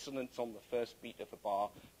a dissonance on the first beat of a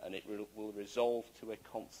bar, and it will resolve to a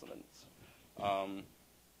consonant.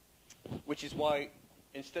 Which is why,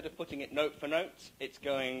 instead of putting it note for note, it's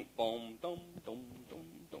going bom, dom, dom, dom,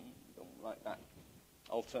 dom, dom, like that,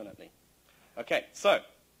 alternately. Okay, so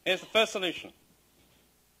here's the first solution.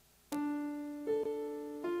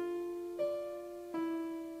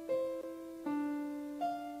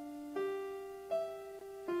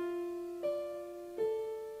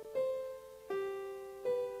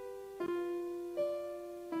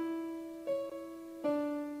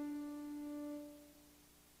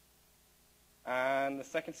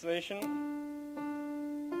 second solution.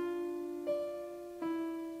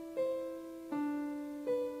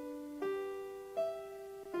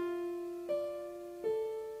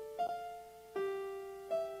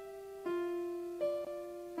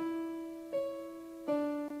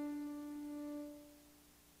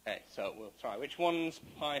 Okay, so we'll try. Which one's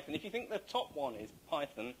Python? If you think the top one is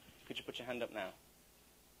Python, could you put your hand up now?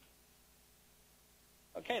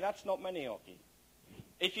 Okay, that's not many of you.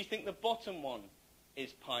 If you think the bottom one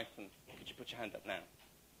is Python, could you put your hand up now?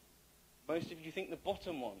 Most of you think the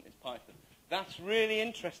bottom one is Python. That's really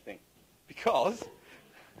interesting, because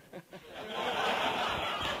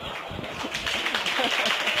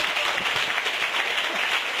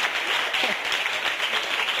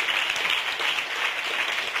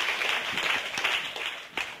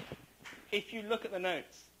if you look at the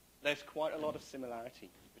notes, there's quite a lot of similarity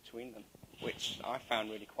between them, which I found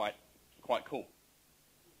really quite cool.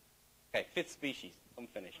 Okay, fifth species,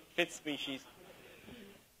 unfinished. Fifth species.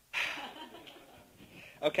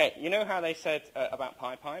 Okay, you know how they said about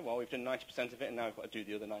PyPy? Well, we've done 90% of it, and now we've got to do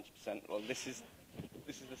the other 90%. Well, this is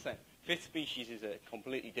the same. Fifth species is a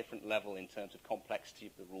completely different level in terms of complexity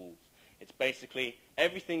of the rules. It's basically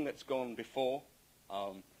everything that's gone before,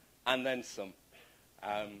 and then some.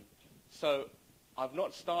 So I've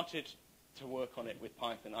not started to work on it with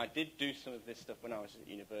Python. I did do some of this stuff when I was at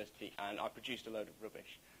university, and I produced a load of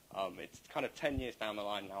rubbish. It's kind of 10 years down the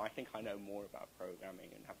line now. I think I know more about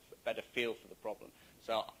programming and have a better feel for the problem.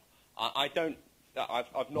 So I've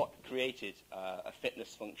not created a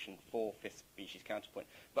fitness function for fifth species counterpoint.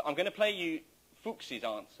 But I'm going to play you Fuchs's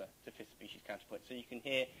answer to fifth species counterpoint so you can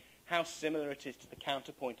hear how similar it is to the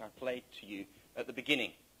counterpoint I played to you at the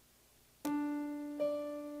beginning.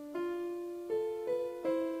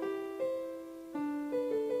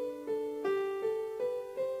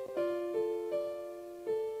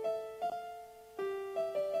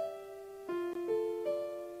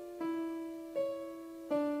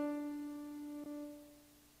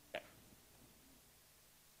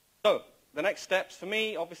 So, the next steps for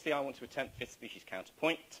me, obviously I want to attempt fifth species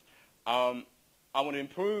counterpoint. I want to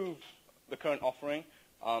improve the current offering.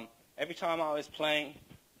 Every time I was playing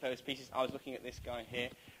those pieces, I was looking at this guy here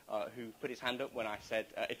who put his hand up when I said,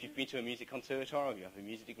 if you've been to a music conservatoire or you have a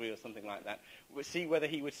music degree or something like that, we'll see whether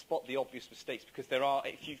he would spot the obvious mistakes, because there are,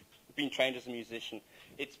 if you've been trained as a musician,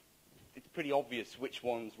 it's pretty obvious which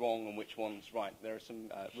one's wrong and which one's right. There are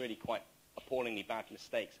some really quite appallingly bad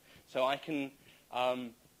mistakes. So I can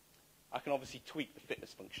obviously tweak the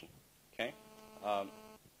fitness function. Okay.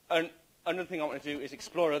 And another thing I want to do is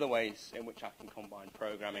explore other ways in which I can combine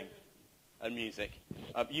programming and music.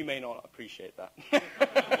 You may not appreciate that.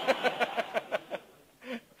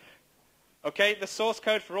 Okay, the source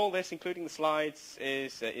code for all this, including the slides,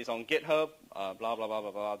 is on GitHub. Blah blah blah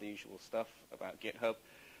blah blah. The usual stuff about GitHub.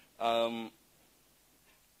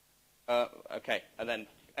 Okay, and then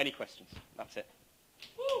any questions? That's it.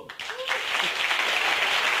 Woo!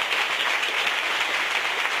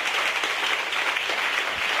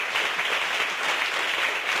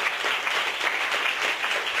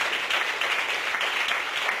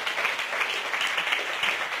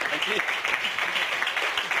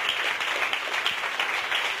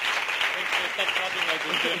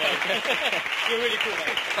 You're really cool,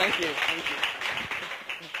 man. Thank you. Thank you.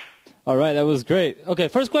 All right, that was great. Okay,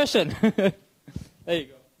 first question. There you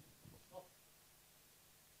go.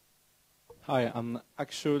 Hi,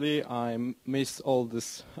 actually I missed all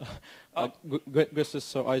this questions,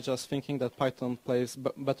 so I just thinking that Python plays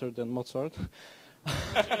better than Mozart.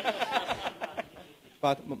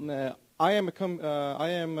 But I am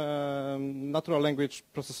a natural language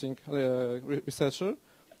processing researcher,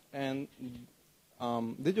 and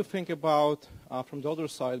did you think about from the other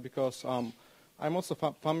side, because I'm also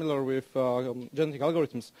familiar with genetic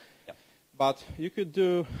algorithms. Yeah. But you could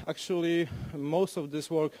do actually most of this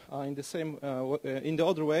work in the same in the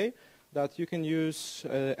other way, that you can use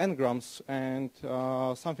n-grams and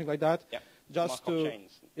something like that, yeah. just Markov to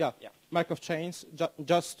chains. yeah, Markov chains,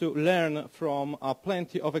 just to learn from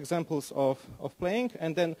plenty of examples of playing,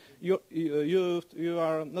 and then you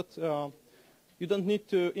are not you don't need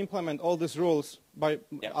to implement all these rules by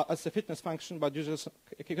as a fitness function, but you just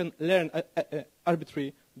can learn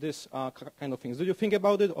arbitrary this kind of things. Do you think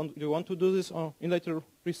about it, or do you want to do this in later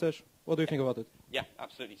research? What do you think about it? Yeah,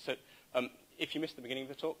 absolutely. So if you missed the beginning of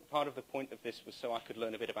the talk, part of the point of this was so I could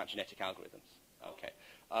learn a bit about genetic algorithms. Okay.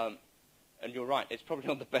 And you're right, it's probably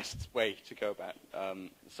not the best way to go about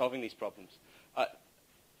solving these problems.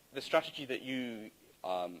 The strategy that you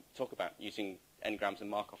talk about, using n-grams and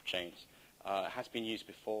Markov chains, has been used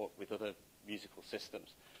before with other musical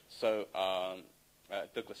systems. So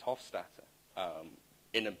Douglas Hofstadter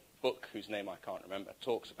in a book whose name I can't remember,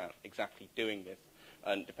 talks about exactly doing this.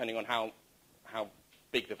 And depending on how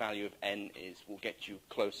big the value of n is, will get you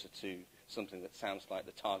closer to something that sounds like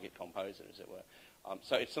the target composer, as it were.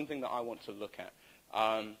 So it's something that I want to look at.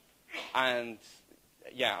 And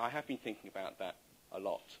yeah, I have been thinking about that a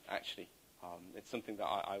lot, actually. It's something that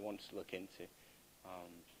I want to look into.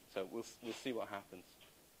 So we'll see what happens.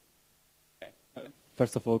 Okay.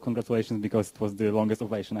 First of all, congratulations, because it was the longest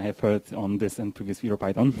ovation I have heard on this and previous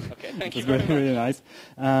EuroPython. Okay, thank you It was very much. really nice.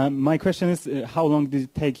 My question is, how long did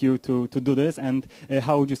it take you to do this, and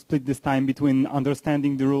how would you split this time between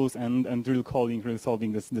understanding the rules and real coding, real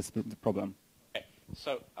solving this problem? Okay.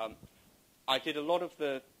 So I did a lot of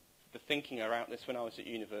the thinking around this when I was at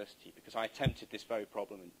university, because I attempted this very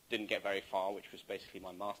problem and didn't get very far, which was basically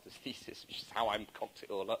my master's thesis, which is how I cocked it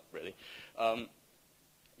all up, really.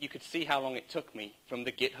 You could see how long it took me from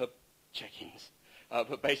the GitHub check-ins.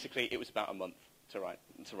 But basically, it was about a month to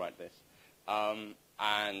write this.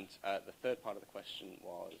 And the third part of the question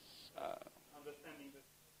was... Understanding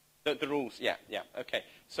the rules, yeah, okay.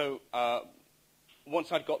 So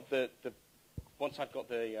once I'd got the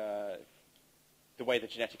way the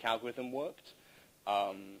genetic algorithm worked,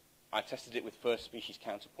 I tested it with first species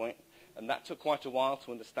counterpoint, and that took quite a while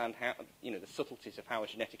to understand how, the subtleties of how a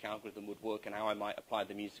genetic algorithm would work and how I might apply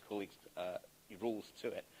the musical rules to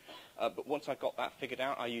it. But once I got that figured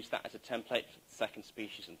out, I used that as a template for the second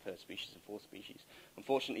species and third species and fourth species.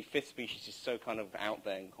 Unfortunately, fifth species is so kind of out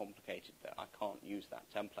there and complicated that I can't use that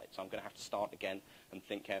template, so I'm going to have to start again and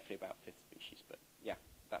think carefully about fifth species. But yeah,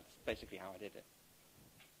 that's basically how I did it.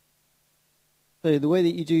 So the way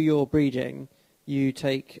that you do your breeding, you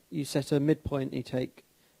set a midpoint, you take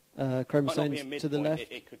chromosomes to the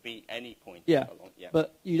left. It could be any point. Yeah, along, yeah.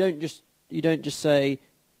 But you don't just say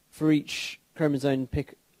for each chromosome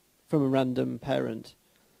pick from a random parent.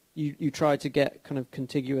 You try to get kind of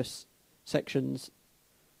contiguous sections.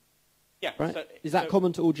 Yeah. Right. So, is that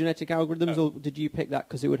common to all genetic algorithms, or did you pick that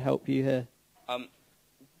because it would help you here?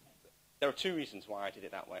 There are two reasons why I did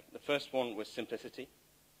it that way. The first one was simplicity,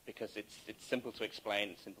 because it's simple to explain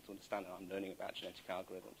and simple to understand, and I'm learning about genetic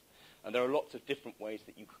algorithms. And there are lots of different ways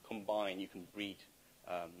that you could combine, you can breed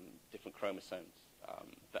different chromosomes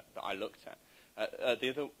that I looked at.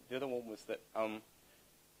 The other one was that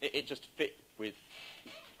it just fit with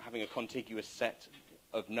having a contiguous set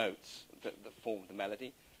of notes that form the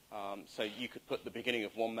melody. So you could put the beginning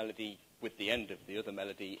of one melody with the end of the other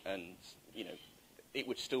melody, and it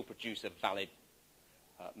would still produce a valid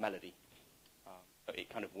melody. It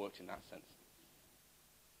kind of worked in that sense.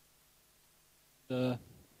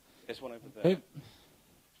 There's one over there. Okay.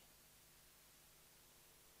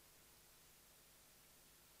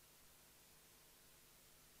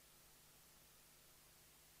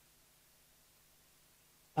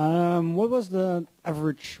 What was the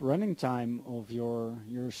average running time of your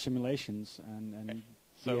simulations, and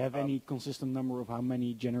do you have any consistent number of how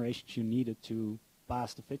many generations you needed to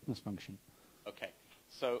pass the fitness function? Okay,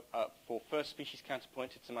 so for first species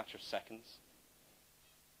counterpoint, it's a matter of seconds.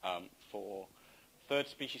 For third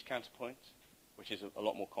species counterpoint, which is a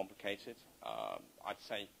lot more complicated, I'd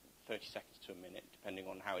say 30 seconds to a minute, depending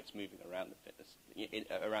on how it's moving around the fitness,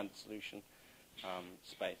 around the solution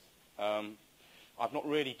space. I've not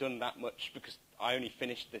really done that much because I only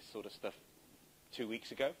finished this sort of stuff 2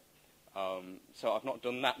 weeks ago. So I've not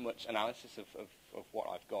done that much analysis of what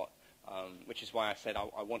I've got, which is why I said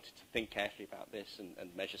I wanted to think carefully about this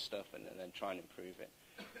and measure stuff and then try and improve it.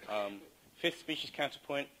 Fifth species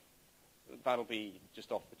counterpoint, that'll be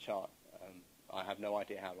just off the chart. I have no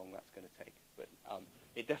idea how long that's going to take, but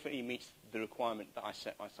it definitely meets the requirement that I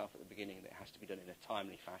set myself at the beginning, that it has to be done in a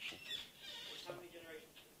timely fashion. How many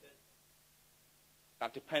generations is it?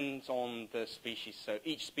 That depends on the species. So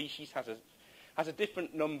each species has a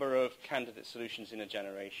different number of candidate solutions in a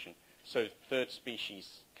generation. So third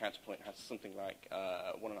species counterpoint has something like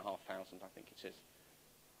 1,500, I think it is.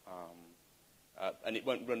 And it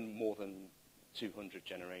won't run more than 200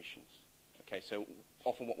 generations. Okay, so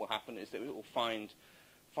often what will happen is that it will find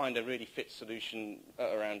a really fit solution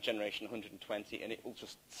around generation 120, and it will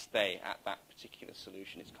just stay at that particular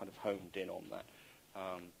solution. It's kind of homed in on that.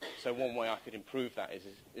 So one way I could improve that is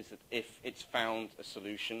that if it's found a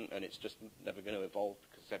solution and it's just never going to evolve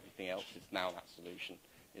because everything else is now that solution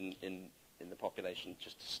in the population,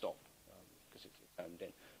 just to stop because it's homed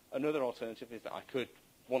in. Another alternative is that I could,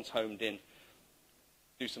 once homed in,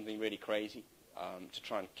 do something really crazy to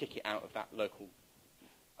try and kick it out of that local.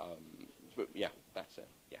 But yeah, that's it.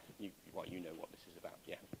 Yeah, you know what this is about.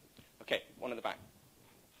 Yeah. Okay, one in the back.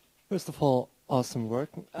 First of all, awesome work.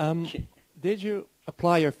 Did you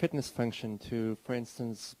apply your fitness function to, for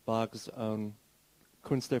instance, Bach's own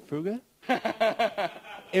Kunst der Vögel?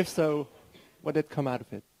 If so, what did come out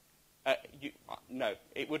of it? No,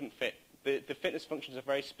 it wouldn't fit. The fitness functions are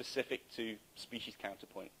very specific to species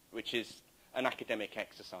counterpoint, which is an academic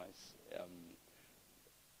exercise.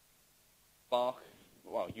 Bach,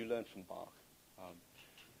 well, you learned from Bach.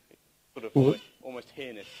 Sort of almost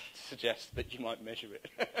here-ness suggests that you might measure it.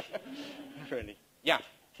 Really. Yeah.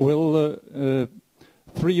 Will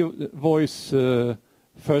three-voice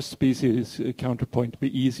first species counterpoint be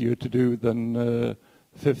easier to do than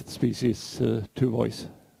fifth species two-voice?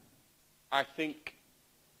 I think,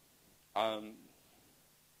 I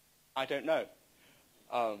don't know,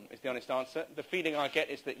 is the honest answer. The feeling I get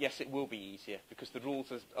is that, yes, it will be easier, because the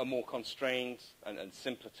rules are more constrained and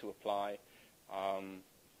simpler to apply,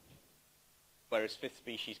 whereas fifth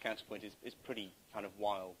species counterpoint is pretty kind of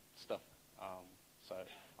wild stuff. So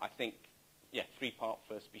I think, yeah, three-part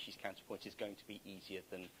first species counterpoint is going to be easier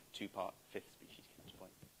than two-part fifth species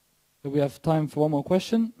counterpoint. Do we have time for one more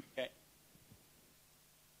question? Okay.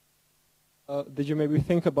 Did you maybe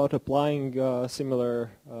think about applying similar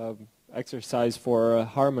exercise for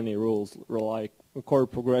harmony rules, like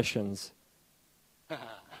chord progressions?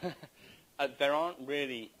 There aren't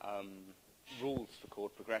really rules for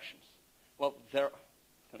chord progressions. Well, there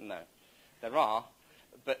are,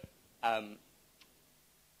 but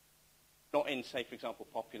not in, say, for example,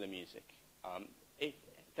 popular music. If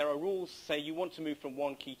there are rules, say you want to move from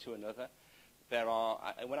one key to another, there are,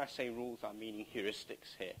 when I say rules, I'm meaning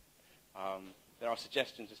heuristics here. There are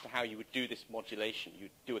suggestions as to how you would do this modulation. You'd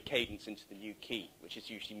do a cadence into the new key, which is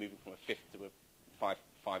usually moving from a fifth to a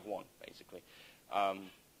 5-5-1, basically.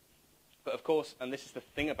 But of course, and this is the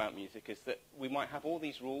thing about music, is that we might have all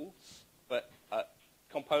these rules, but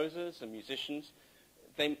composers and musicians,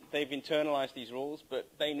 they've internalized these rules, but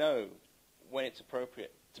they know when it's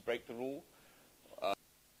appropriate to break the rule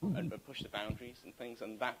and push the boundaries and things,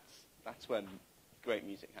 and that's when great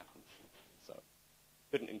music happens. So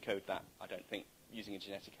couldn't encode that, I don't think, using a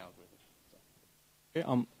genetic algorithm. So.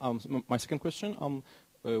 Okay, my second question,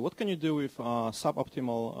 what can you do with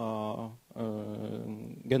suboptimal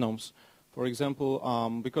genomes? For example,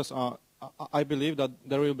 because I believe that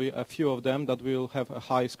there will be a few of them that will have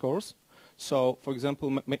high scores. So, for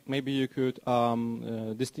example, maybe you could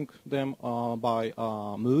distinguish them by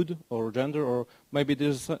mood or gender, or maybe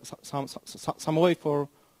there's some way for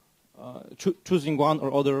choosing one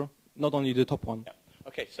or other, not only the top one. Yeah.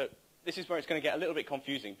 Okay, so this is where it's going to get a little bit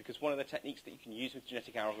confusing, because one of the techniques that you can use with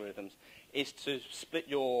genetic algorithms is to split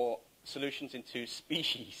your solutions into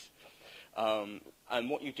species. And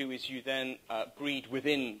what you do is you then breed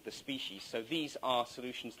within the species. So these are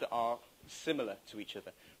solutions that are similar to each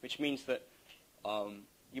other, which means that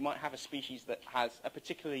you might have a species that has a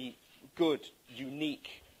particularly good,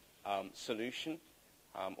 unique solution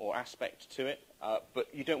or aspect to it, but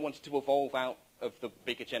you don't want it to evolve out of the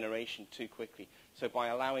bigger generation too quickly. So by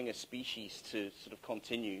allowing a species to sort of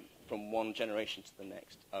continue from one generation to the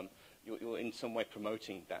next, you're in some way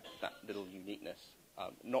promoting that little uniqueness,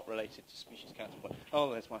 not related to species counterpoint.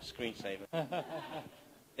 Oh, there's my screensaver.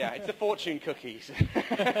 Yeah, it's the fortune cookies.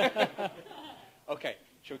 Okay,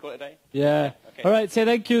 should we call it a day? Yeah. Okay. All right, say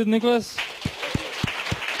thank you, Nicolas.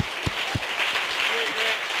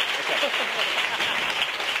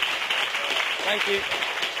 Thank you.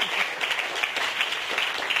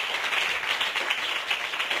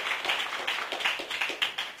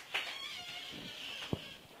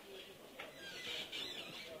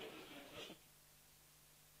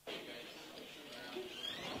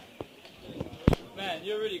 Man,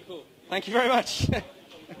 you're really cool. Thank you very much.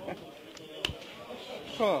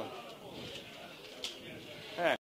 Oh.